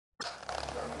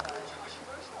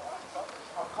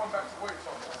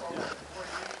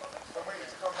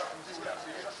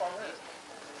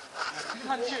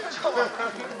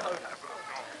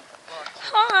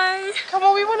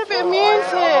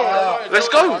Let's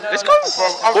go. Let's go.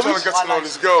 I'm trying to get to know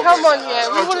this girl. Come on, yeah.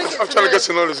 We want to get I'm trying to get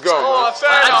to know this girl. Oh,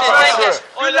 fair enough.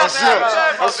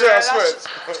 I swear.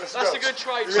 That's a good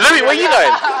trade. Louis, where you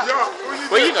going?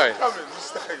 Where you going? Come in,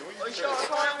 stay.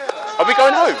 Are we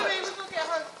going home?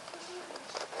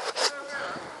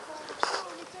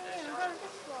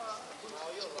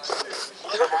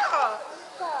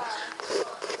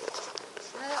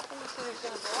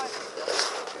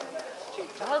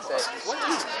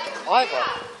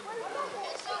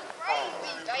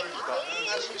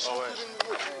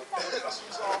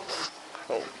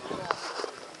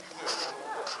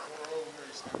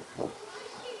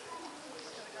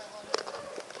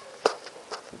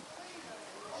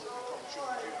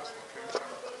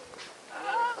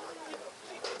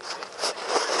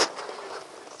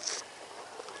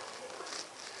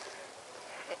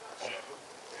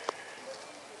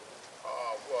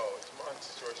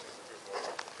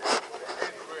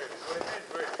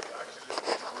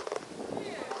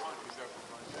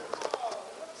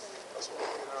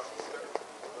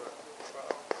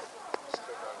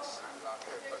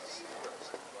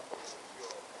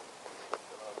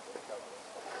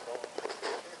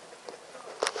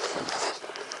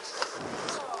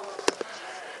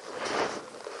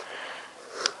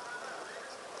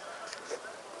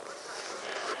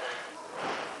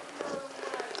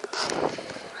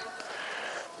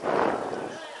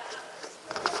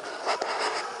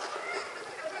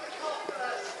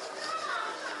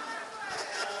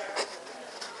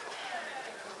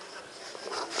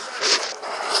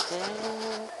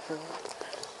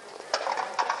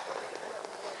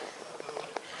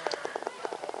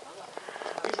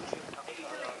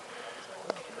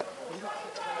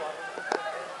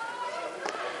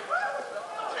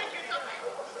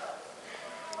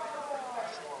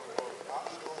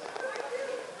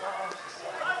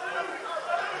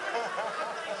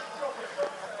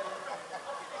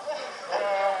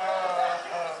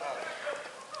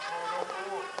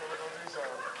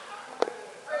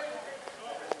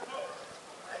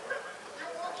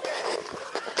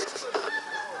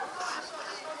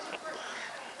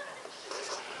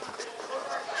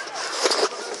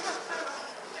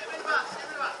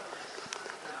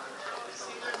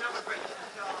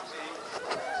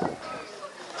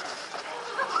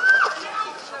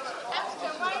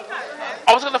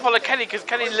 I was going to follow Kenny because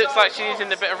Kenny looks like she needs a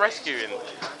bit of rescuing.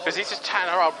 Because he's just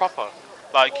chatting her out proper.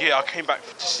 Like, yeah, I came back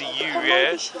to see you,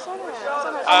 yeah? She's on it.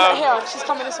 I'm here. She's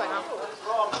coming this way now.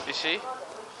 Is she?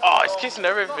 Oh, he's kissing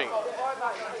everything.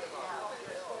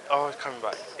 Oh, he's coming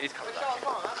back. He's coming back.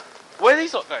 Where are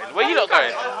these lot going? Where are you lot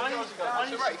going?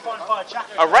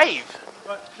 A rave?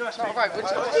 That's what we're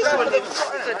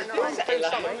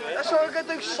going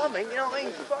to do, something, you know what I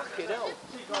mean? Fucking hell.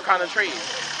 What kind of trees?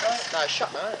 No,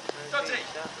 shut man.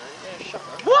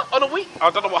 What? On a week?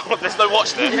 I don't know what. There's no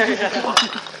watch there.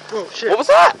 Oh, shit. What was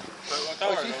that?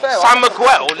 Sam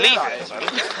McGuell, leave it. Sam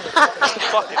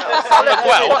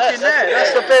McGuell.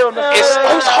 That's the bit on the It's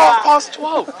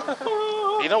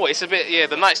 12:30. You know what? It's a bit. Yeah,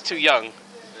 the night's too young.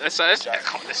 Let's Remember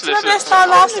this time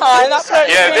last time?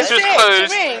 Yeah, this was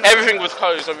closed. Everything was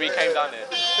closed when we came down here.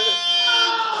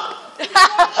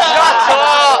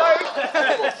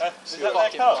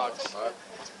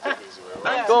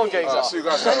 Go on, Gazer. What's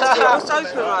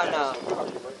open right now?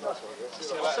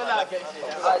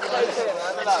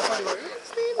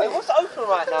 Hey, what's open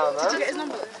right now, man? Did you get his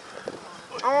number?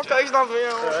 Oh, I've got his number,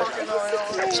 yeah.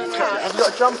 I've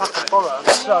got to jump up and follow. I'm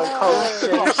so cold.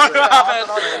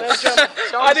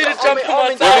 I did a jump on my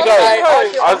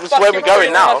Where we going? Where we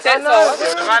going now?